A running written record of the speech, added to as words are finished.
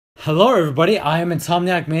Hello everybody, I am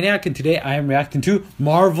Insomniac Maniac and today I am reacting to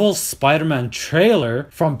Marvel's Spider-Man trailer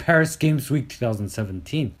from Paris Games Week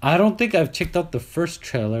 2017. I don't think I've checked out the first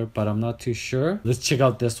trailer, but I'm not too sure. Let's check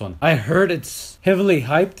out this one. I heard it's heavily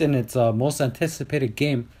hyped and it's most anticipated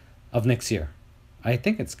game of next year. I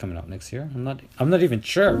think it's coming out next year. I'm not even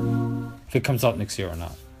sure if it comes out next year or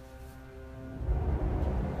not.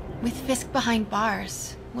 With Fisk behind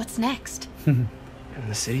bars, what's next? And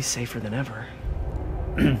the city's safer than ever.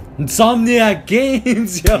 Insomniac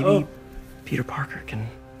Games, yo! Maybe Peter Parker can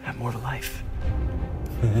have more to life.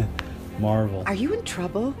 Marvel. Are you in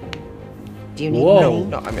trouble? Do you need Whoa. money?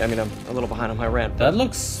 No, I mean, I'm a little behind on my rent. That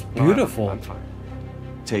looks No, beautiful. I'm fine.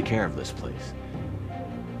 Take care of this place.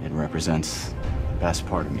 It represents the best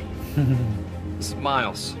part of me. This is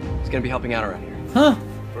Miles. He's gonna be helping out around here. Huh?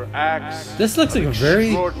 For acts This looks like a very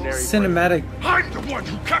extraordinary cinematic grace. I'm the one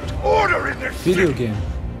who kept order in this video city. game.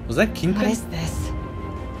 Was that What Kingpin? is this?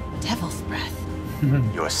 Devil's breath.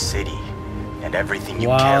 Your city and everything you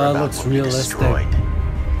Wow, care that about looks will realistic. be destroyed.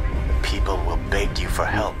 The people will beg you for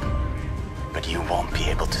help, but you won't be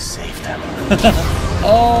able to save them.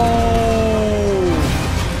 Oh!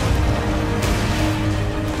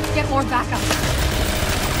 Get more backup.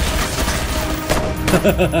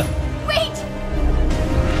 Wait!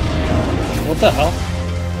 What the hell?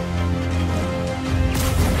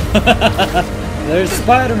 There's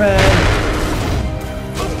Spider-Man!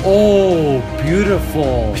 Oh,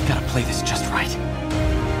 beautiful. We gotta play this just right.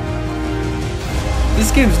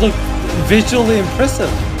 These games look visually impressive.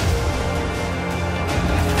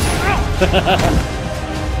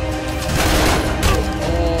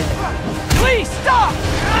 Please stop!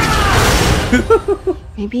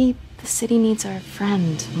 Maybe the city needs our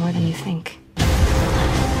friend more than you think.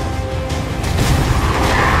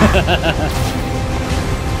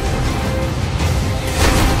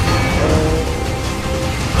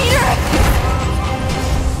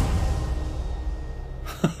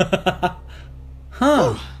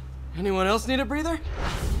 Huh. Anyone else need a breather?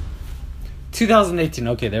 2018.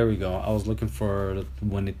 Okay, there we go. I was looking for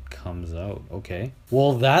when it comes out. Okay.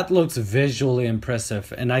 Well, that looks visually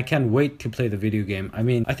impressive, and I can't wait to play the video game. I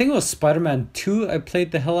mean, I think it was Spider-Man 2. I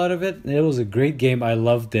played the hell out of it. It was a great game. I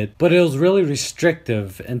loved it. But it was really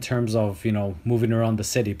restrictive in terms of, you know, moving around the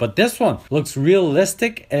city. But this one looks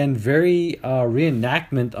realistic and very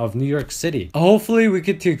reenactment of New York City. Hopefully, we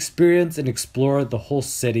get to experience and explore the whole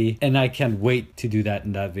city, and I can't wait to do that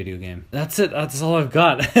in that video game. That's it. That's all I've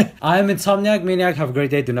got. I'm Insomniac Maniac. Have a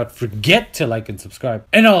great day. Do not forget to like and subscribe.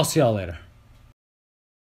 And I'll see y'all later.